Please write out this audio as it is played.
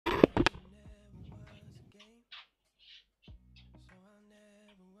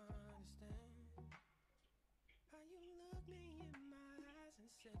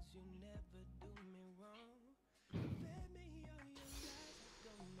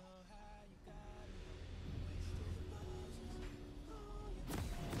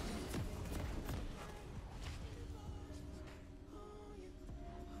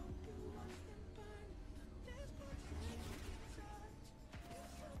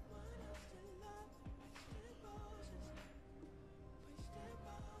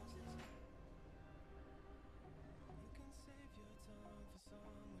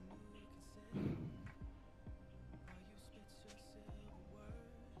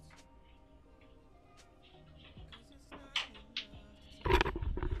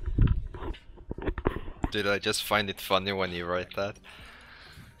Dude, I just find it funny when you write that.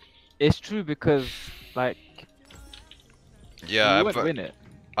 It's true because, like, Yeah, we won't win it.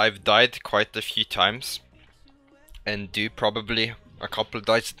 I've died quite a few times, and do probably a couple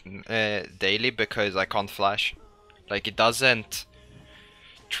dies daily because I can't flash. Like, it doesn't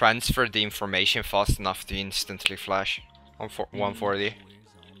transfer the information fast enough to instantly flash on 140.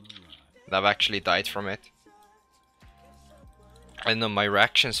 And I've actually died from it. I know my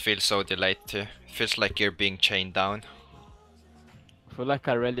reactions feel so delayed too. It feels like you're being chained down. I feel like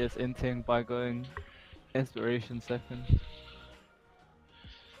Aurelius inting by going inspiration second.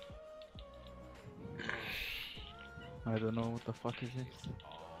 I don't know what the fuck is this.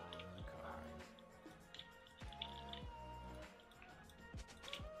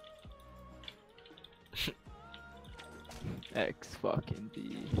 X fucking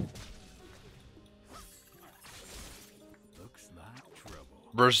D.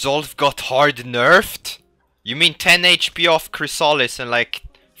 Resolve got hard nerfed? You mean 10 HP off Chrysalis and like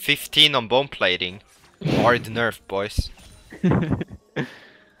 15 on bone plating? Hard nerfed, boys.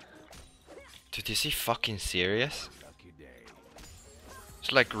 Dude, is he fucking serious?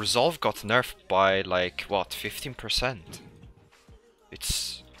 It's like Resolve got nerfed by like, what, 15%?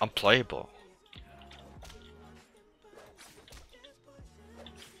 It's unplayable.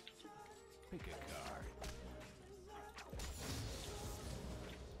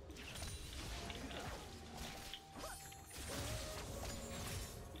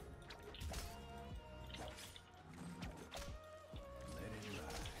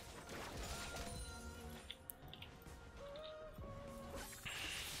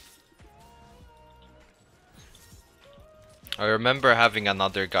 I remember having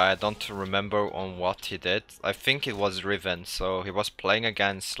another guy, I don't remember on what he did. I think it was Riven, so he was playing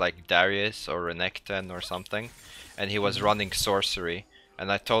against like Darius or Renekton or something, and he was running sorcery.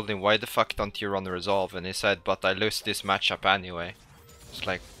 And I told him, why the fuck don't you run Resolve? And he said, but I lose this matchup anyway. It's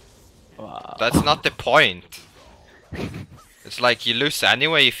like, Wow. that's not the point. It's like you lose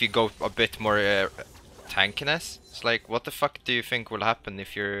anyway if you go a bit more tankiness. It's like, what the fuck do you think will happen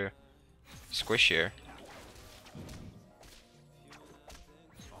if you're squishier?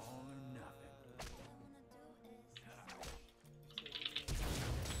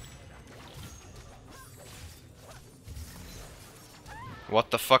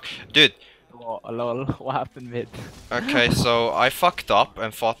 What the fuck? Dude! Oh, lol, what happened mid? Okay, so I fucked up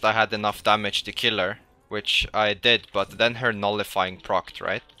and thought I had enough damage to kill her, which I did, but then her nullifying procced,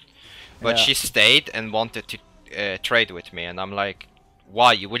 right? But Yeah. she stayed and wanted to trade with me, and I'm like,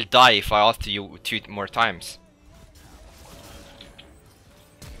 why? You will die if I alter you 2 more times.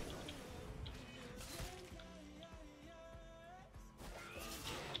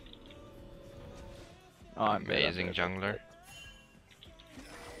 Oh, I'm dead, Amazing I'm dead. jungler.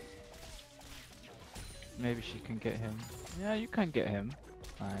 Maybe she can get him. Yeah, you can get him.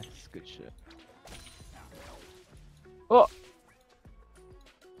 Nice, good shit. Oh!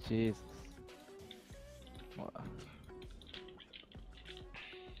 Jesus. What?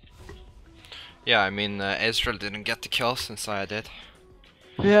 Yeah, I mean, Ezreal didn't get the kill since I did.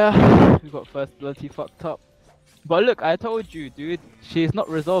 Yeah, we got first blood, he fucked up. But look, I told you, dude, she's not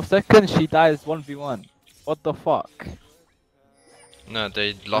resolved second, she dies 1v1. What the fuck? No,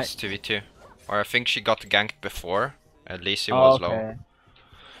 they lost 2v2. Or I think she got ganked before, at least he Oh, was okay. low.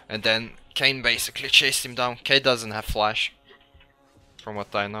 And then Kane basically chased him down. Kane doesn't have flash, from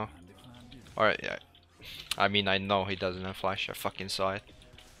what I know. Or, yeah, I mean, I know he doesn't have flash, I fucking saw it.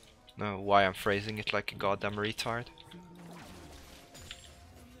 No, why I'm phrasing it like a goddamn retard.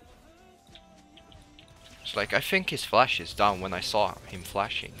 It's like, I think his flash is down when I saw him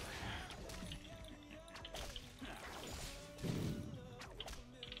flashing.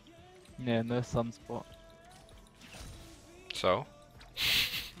 Yeah, no sunspot. So?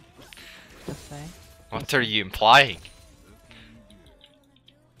 Just saying. What are you implying?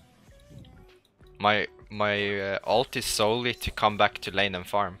 My ult is solely to come back to lane and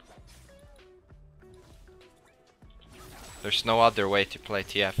farm. There's no other way to play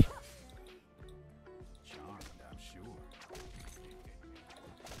TF.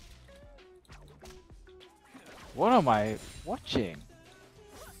 What am I watching?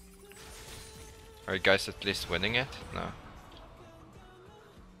 Are you guys at least winning it? No.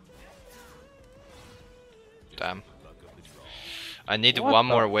 Damn. I need What one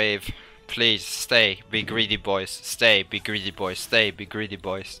the- more wave. Please, stay, be greedy boys. Stay, be greedy boys. Stay, be greedy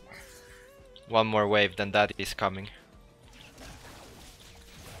boys. One more wave, then that is coming.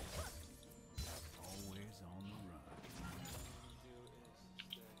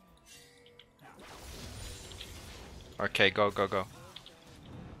 Okay, go, go, go.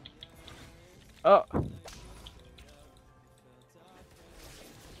 Oh!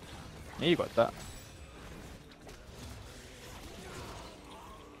 Yeah, you got that.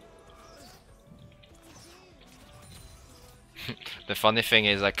 The funny thing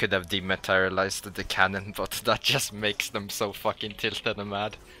is I could have dematerialized the cannon, but that just makes them so fucking tilted and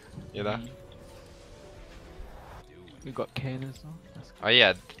mad, you know? We got Kane as well. That's Oh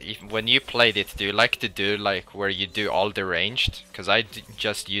yeah, when you played it, do you like to do like where you do all the ranged? Cause I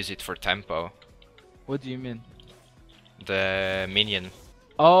just use it for tempo. What do you mean? The minion.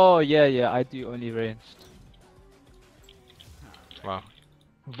 Oh yeah, yeah. I do only ranged, Wow.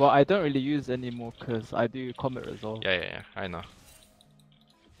 but I don't really use anymore because I do combat resolve. Yeah, I know.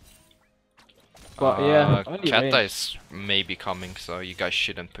 But yeah, only Kata ranged. is maybe coming, so you guys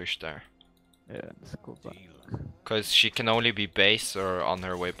shouldn't push there. Yeah, let's go back. Cause she can only be base or on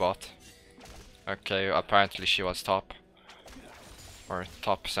her way bot. Okay, apparently she was top. Or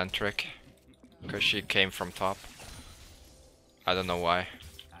top centric. Cause she came from top. I don't know why.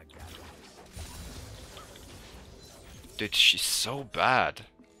 Dude, she's so bad.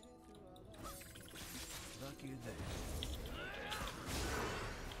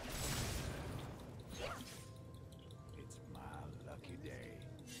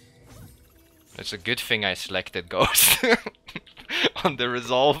 It's a good thing I selected Ghost on the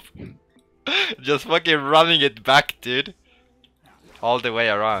resolve. Just fucking running it back, dude. All the way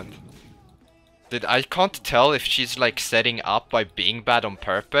around. Dude, I can't tell if she's like setting up by being bad on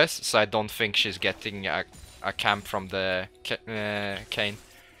purpose, so I don't think she's getting a camp from the Kane.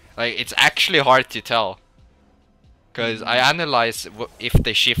 Like, it's actually hard to tell. Because I analyze if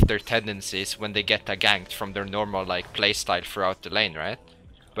they shift their tendencies when they get ganked from their normal like playstyle throughout the lane, right?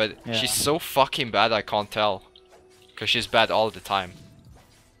 But Yeah. she's so fucking bad I can't tell. Because she's bad all the time.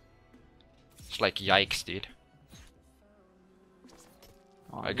 It's like yikes, dude.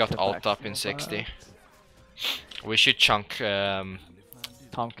 Oh, I got alt up in 60. We should chunk Tom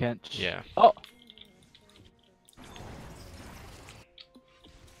Kench. yeah. Oh!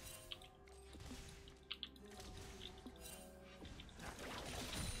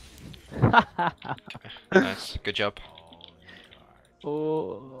 Nice, good job.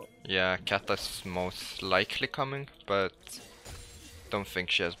 Oh. Yeah, Kata's most likely coming, but don't think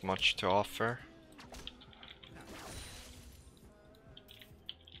she has much to offer.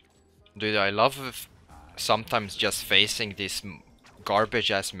 Dude, I love sometimes just facing these garbage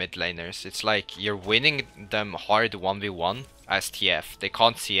ass mid laners. It's like you're winning them hard 1v1 as TF. They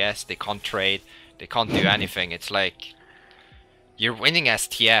can't CS, they can't trade, they can't do anything. It's like you're winning as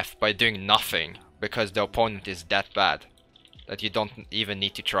TF by doing nothing because the opponent is that bad that you don't even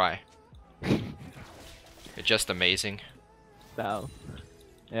need to try. It's just amazing. Wow.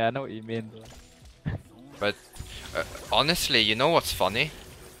 Yeah, I know what you mean though. But honestly, you know what's funny?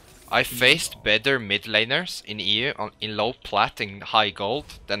 I faced better mid laners in EU in low plat and high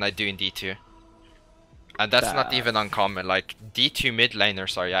gold than I do in D2. And that's not even uncommon, like D2 mid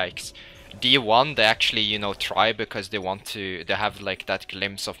laners are yikes. D1 they actually, you know, try because they want to, they have like that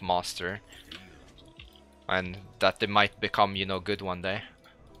glimpse of master. And that they might become, you know, good one day.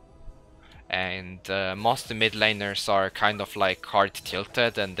 And most mid laners are kind of like hard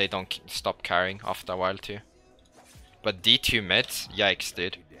tilted and they don't stop carrying after a while too. But D2 mids, yikes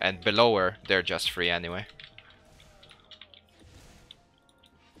dude. And below her, they're just free anyway.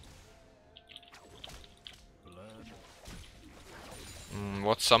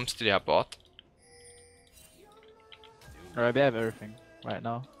 What sums do you have bought? Alright, we have everything right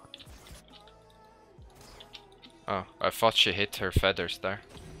now. Oh, I thought she hit her feathers there.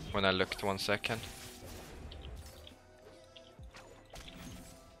 When I looked 1 second.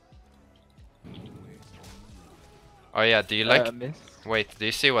 Oh yeah, do you like... Miss. Wait, do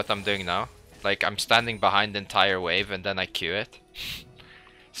you see what I'm doing now? Like, I'm standing behind the entire wave and then I Q it.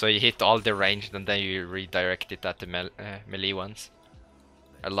 So you hit all the ranged and then you redirect it at the melee ones.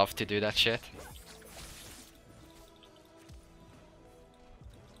 I love to do that shit.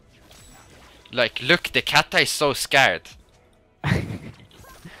 Like, look, the Kata is so scared.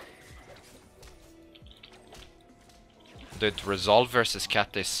 Dude, Resolve versus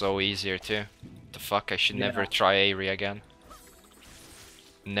Kata is so easier too. The fuck, I should never try Aerie again.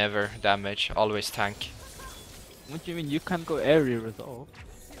 Never damage, always tank. What do you mean you can't go area resolve?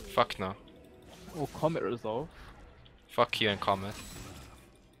 Fuck no. Or comet resolve? Fuck you and Comet.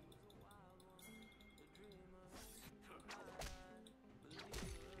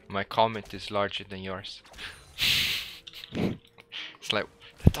 My Comet is larger than yours. It's like,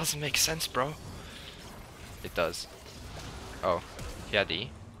 that doesn't make sense, bro. It does. Oh, he had E.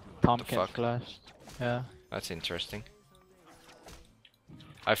 Tom The Kench fuck? flashed. Yeah. That's interesting.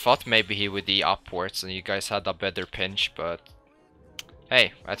 I thought maybe he would E upwards and you guys had a better pinch, but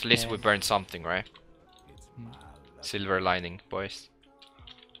Hey, at least we And burned something, right? mm. Silver lining, boys.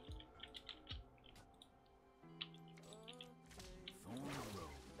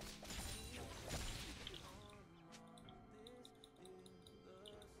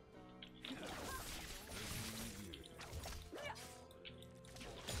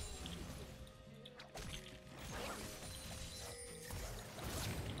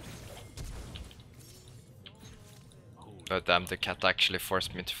 Oh damn, the cat actually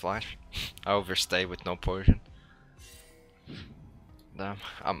forced me to flash. I overstay with no potion. Damn,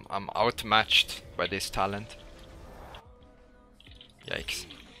 I'm outmatched by this talent. Yikes.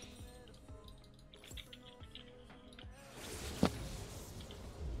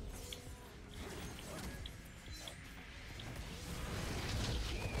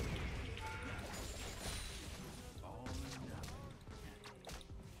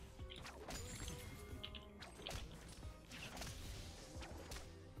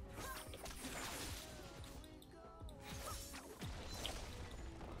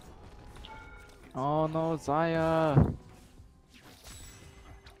 Oh no, Zaya!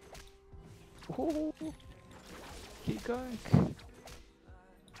 Ooh. Keep going.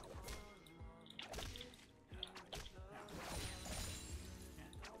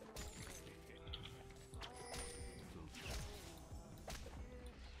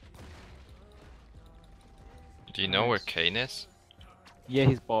 Do you know where Nice. Kane is? Yeah,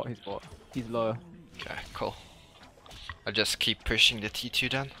 he's bot. He's low. Okay, cool. I'll just keep pushing the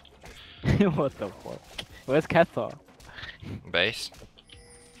T2 then. What the fuck? Where's Kata? Base.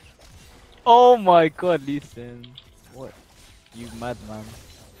 Oh my god, listen. What? You madman.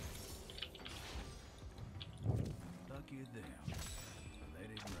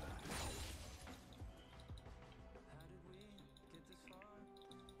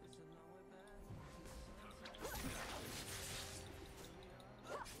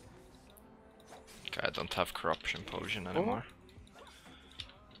 Okay, I don't have corruption potion anymore.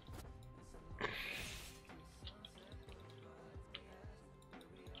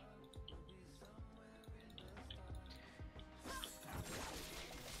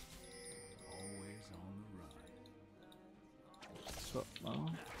 What's up now?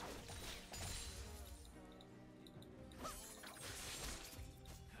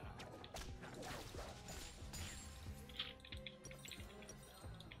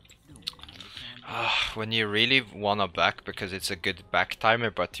 When you really wanna back because it's a good back timer,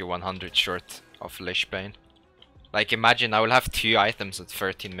 but you're 100 short of Lich Bane. Like imagine I will have 2 items at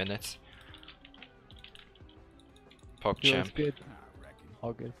 13 minutes. Pop Feels champ. good.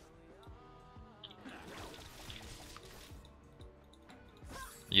 August.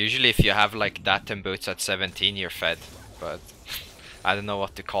 Usually if you have like that and boots at 17 you're fed, but I don't know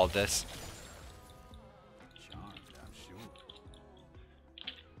what to call this.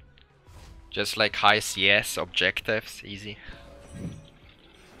 Just like high CS objectives, easy.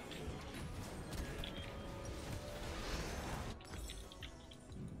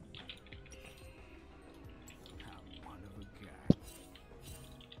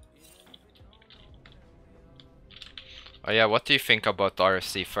 Oh yeah, what do you think about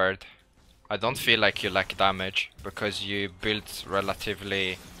RFC third? I don't feel like you lack damage, because you build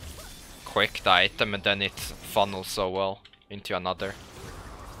relatively quick the item and then it funnels so well into another.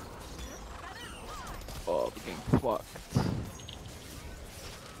 Oh, we're getting fucked.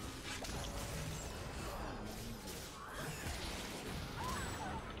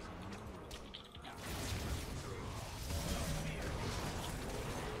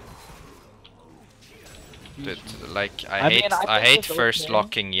 Dude, like I mean, hate I I think hate it's first okay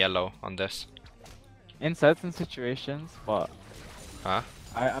locking yellow on this. in certain situations, but Huh?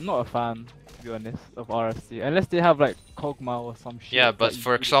 I'm not a fan, to be honest, of RFC. Unless they have like Kog'Maw or some shit. Yeah, but that you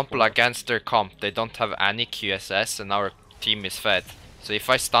for need it example for. against their comp they don't have any QSS and our team is fed. So if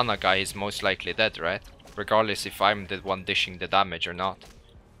I stun a guy he's most likely dead, right? Regardless if I'm the one dishing the damage or not.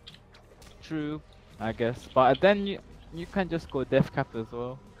 True, I guess. But then you can just go death cap as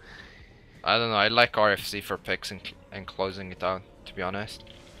well. I don't know, I like RFC for picks and closing it out, to be honest.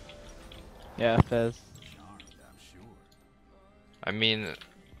 Yeah, Fez. I mean,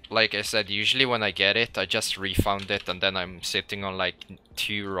 like I said, usually when I get it, I just refound it and then I'm sitting on like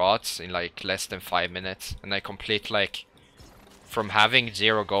 2 rods in like less than 5 minutes. And I complete like, from having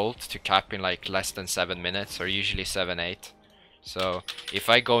 0 gold to cap in like less than 7 minutes, or usually 7-8. So if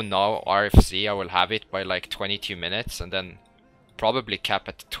I go now RFC, I will have it by like 22 minutes and then probably cap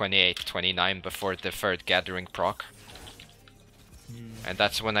at 28, 29 before the third gathering proc. And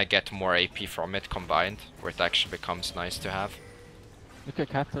that's when I get more AP from it combined, where it actually becomes nice to have. Look at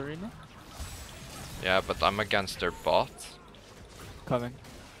Katarina. Yeah, but I'm against their bot. Coming.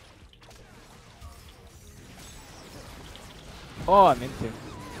 Oh, I'm into.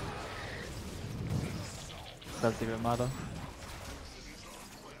 Doesn't even matter.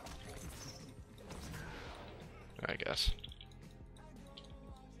 I guess.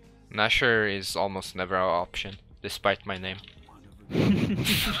 Nashor is almost never our option, despite my name.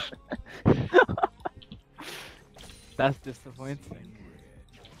 That's disappointing.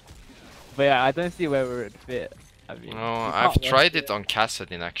 But yeah, I don't see where we're at fit. I mean, No, we I've can't tried rush it on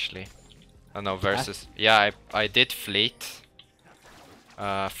Kassadin actually. I know versus. Yeah, I did Fleet.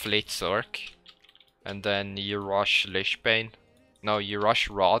 Fleet Zork. And then you rush Lishbane. No, you rush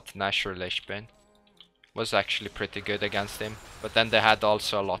Rod, Nashor, Lishbane. Was actually pretty good against him. But then they had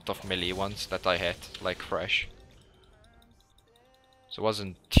also a lot of melee ones that I hit, like fresh. So it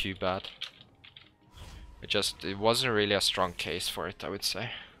wasn't too bad. It wasn't really a strong case for it, I would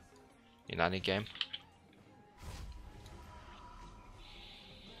say. In any game.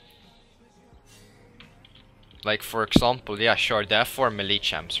 Like for example, yeah sure, they have 4 melee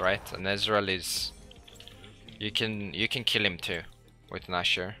champs, right? And Ezreal is... You can kill him too, with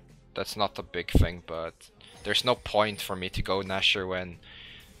Nashor. That's not a big thing, but there's no point for me to go Nashor when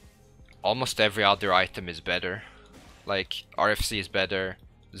almost every other item is better. Like RFC is better,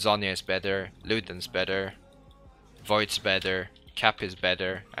 Zhonya is better, Luden's better, Void's better, Cap is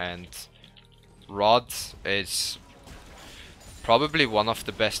better, and Rod is probably one of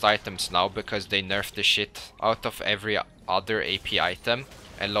the best items now because they nerfed the shit out of every other AP item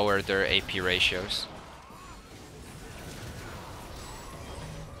and lowered their AP ratios.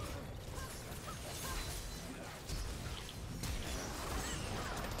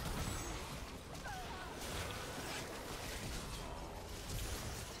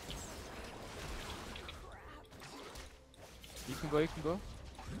 You can go, you can go.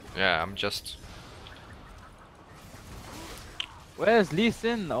 Yeah, I'm just... Where's Lee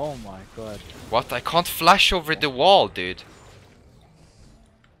Sin? Oh my god. What? I can't flash over the wall, dude.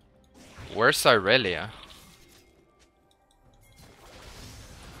 Where's Irelia?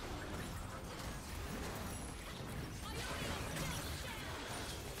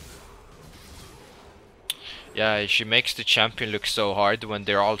 Yeah, she makes the champion look so hard when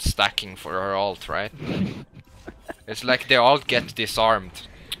they're all stacking for her ult, right? It's like they all get disarmed.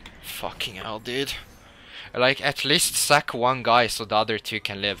 Fucking hell, dude. Like, at least sack one guy so the other 2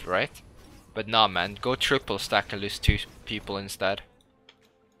 can live, right? But nah, man, go triple stack and lose 2 people instead.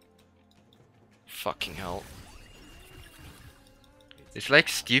 Fucking hell. It's like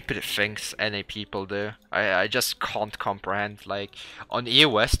stupid things NA people do. I just can't comprehend. Like, on EU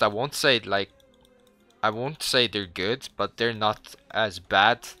West, I won't say they're good, but they're not as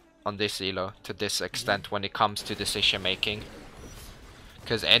bad on this elo to this extent when it comes to decision making.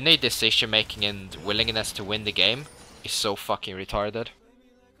 Because any decision making and willingness to win the game is so fucking retarded.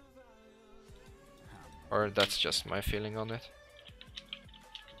 Or that's just my feeling on it.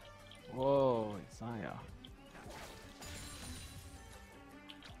 Whoa, Isaiah.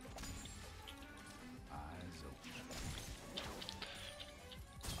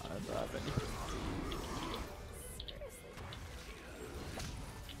 I don't have anything.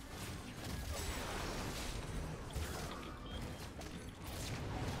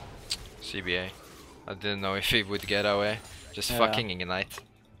 CBA. I didn't know if he would get away. Just fucking ignite.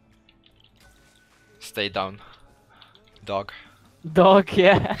 Stay down. Dog. Dog,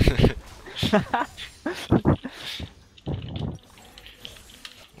 yeah.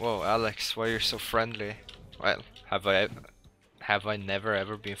 Whoa, Alex, why you're so friendly? Well, have I never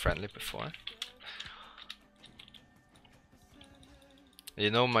ever been friendly before?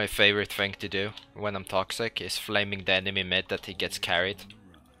 You know my favorite thing to do when I'm toxic is flaming the enemy mid that he gets carried.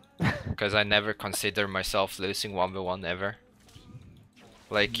 Because I never consider myself losing 1v1 ever.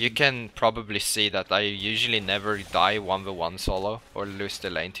 Like, you can probably see that I usually never die 1v1 solo or lose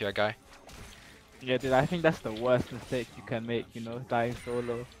the lane to a guy. Yeah, dude, I think that's the worst mistake you can make, you know, dying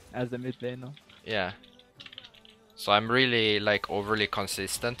solo as a mid laner. Yeah. So I'm really, like, overly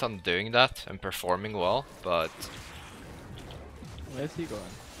consistent on doing that and performing well, but... Where's he going?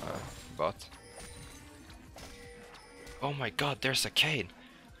 But... Oh my god, there's a Kane!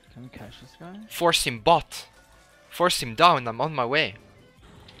 Can we catch this guy? Force him bot! Force him down, I'm on my way!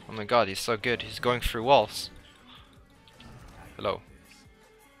 Oh my god, he's so good, he's going through walls. Hello.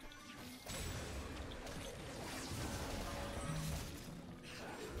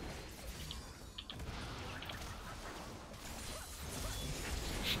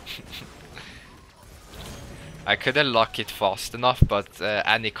 I couldn't lock it fast enough, but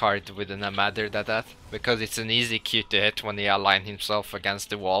any card wouldn't have mattered at that. Because it's an easy Q to hit when he aligns himself against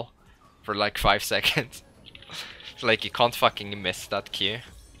the wall for like 5 seconds. It's like you can't fucking miss that Q.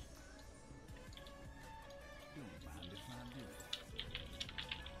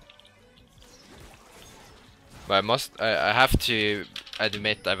 But I have to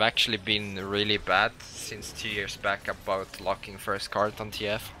admit, I've actually been really bad since 2 years back about locking first card on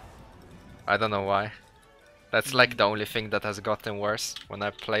TF. I don't know why. That's like the only thing that has gotten worse when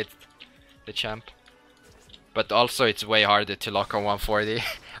I played the champ. But also it's way harder to lock on 140.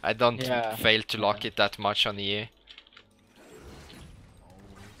 I don't fail to lock it that much on EU.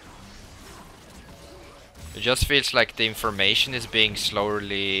 It just feels like the information is being slower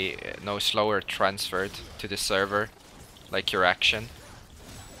transferred to the server. Like your action.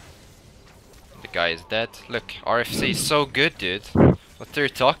 The guy is dead. Look, RFC is so good, dude. What are you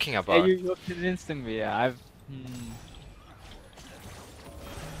talking about? Yeah, you're convincing me. Yeah,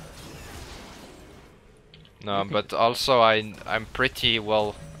 No, but also I'm pretty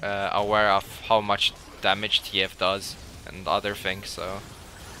well aware of how much damage TF does and other things, so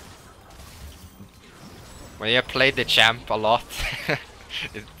when you play the champ a lot,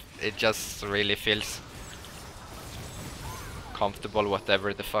 it just really feels comfortable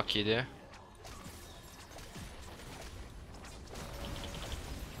whatever the fuck you do.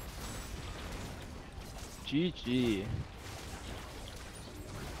 GG.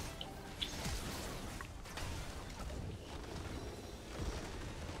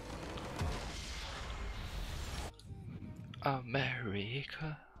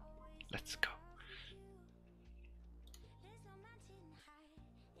 America, let's go.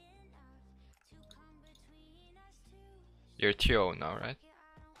 You're 2-0 now, right?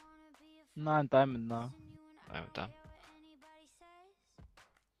 No, I'm diamond now. Oh, damn.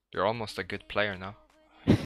 You're almost a good player now.